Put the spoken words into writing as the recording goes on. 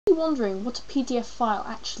Wondering what a PDF file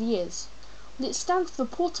actually is. Well, it stands for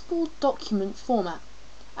Portable Document Format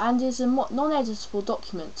and is a non-editable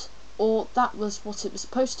document, or that was what it was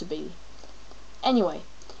supposed to be. Anyway,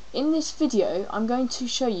 in this video I'm going to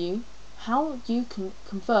show you how you can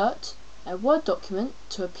convert a Word document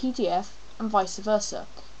to a PDF and vice versa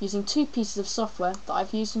using two pieces of software that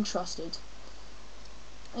I've used and trusted.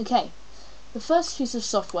 Okay, the first piece of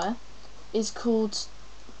software is called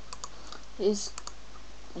PD.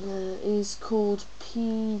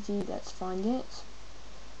 Let's find it.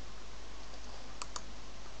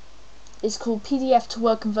 It's called PDF to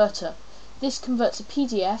Word Converter. This converts a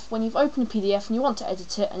PDF. When you've opened a PDF and you want to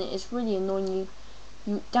edit it and it is really annoying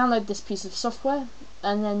you download this piece of software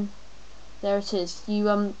and then there it is.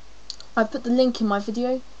 I put the link in my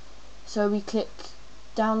video, so we click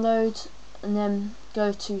download and then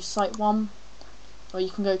go to site 1, or you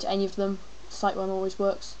can go to any of them. Site 1 always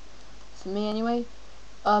works for me anyway.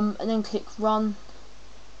 And then click run,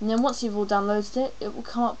 and then once you've all downloaded it, it will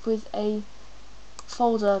come up with a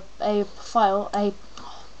folder,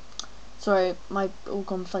 sorry, my all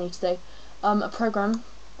gone funny today. A program,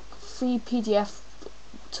 free PDF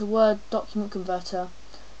to Word document converter,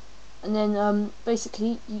 and then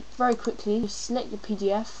basically you very quickly select your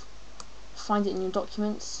PDF, find it in your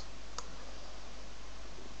documents.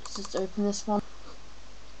 Let's just open this one.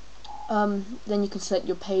 Then you can select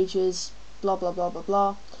your pages, blah blah blah blah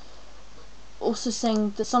blah. Also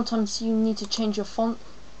saying that sometimes you need to change your font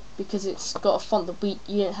because it's got a font that you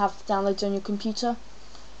didn't have downloaded on your computer,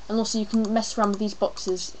 and also you can mess around with these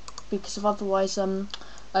boxes because of otherwise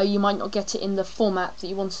you might not get it in the format that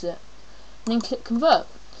you wanted it. And then click convert,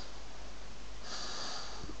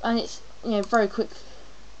 and it's very quick.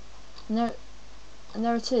 And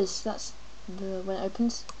there it is. That's when it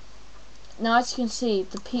opens. Now, as you can see,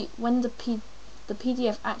 when the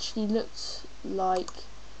PDF actually looked like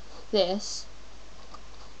this,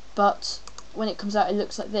 but when it comes out it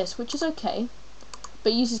looks like this, which is okay,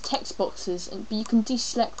 but it uses text boxes, but you can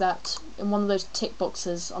deselect that in one of those tick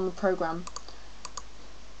boxes on the program.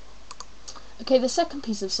 Okay, the second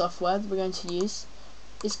piece of software that we're going to use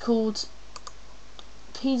is called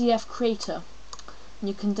PDF Creator, and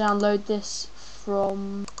you can download this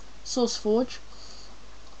from SourceForge.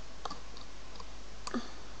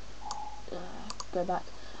 Go back.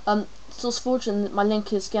 SourceForge, and my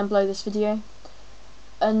link is again below this video.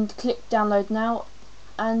 And click download now,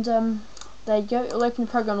 and there you go. It'll open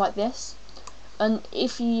the program like this. And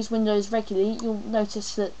if you use Windows regularly, you'll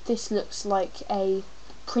notice that this looks like a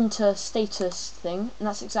printer status thing, and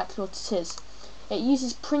that's exactly what it is. It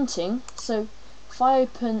uses printing. So if I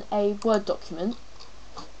open a Word document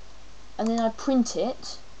and then I print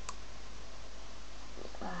it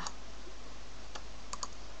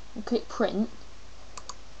and click print,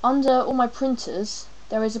 under all my printers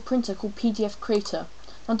there is a printer called PDF Creator.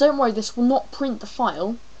 Now don't worry, this will not print the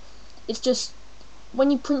file. It's just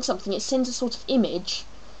when you print something it sends a sort of image,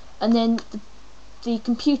 and then the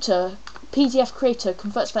computer PDF Creator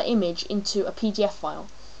converts that image into a PDF file,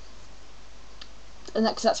 and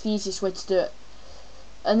that's the easiest way to do it.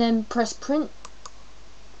 And then press print,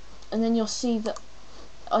 and then you'll see that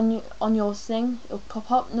on your thing it'll pop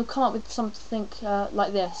up and it'll come up with something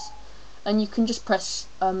like this, and you can just press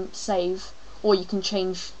save, or you can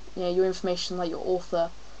change your information like your author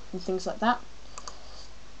and things like that,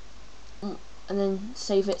 and then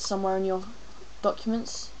save it somewhere in your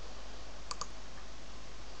documents.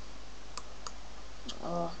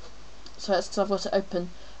 So that's because I've got it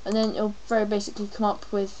open, and then it'll very basically come up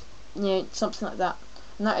with something like that,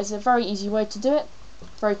 and that is a very easy way to do it.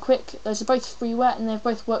 Very quick. Those are both freeware and they've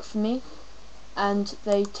both worked for me, and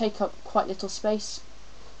they take up quite little space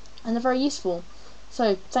and they're very useful.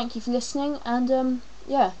 So thank you for listening, and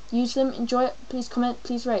yeah, use them, enjoy it, please comment,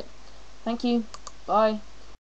 please rate. Thank you, bye.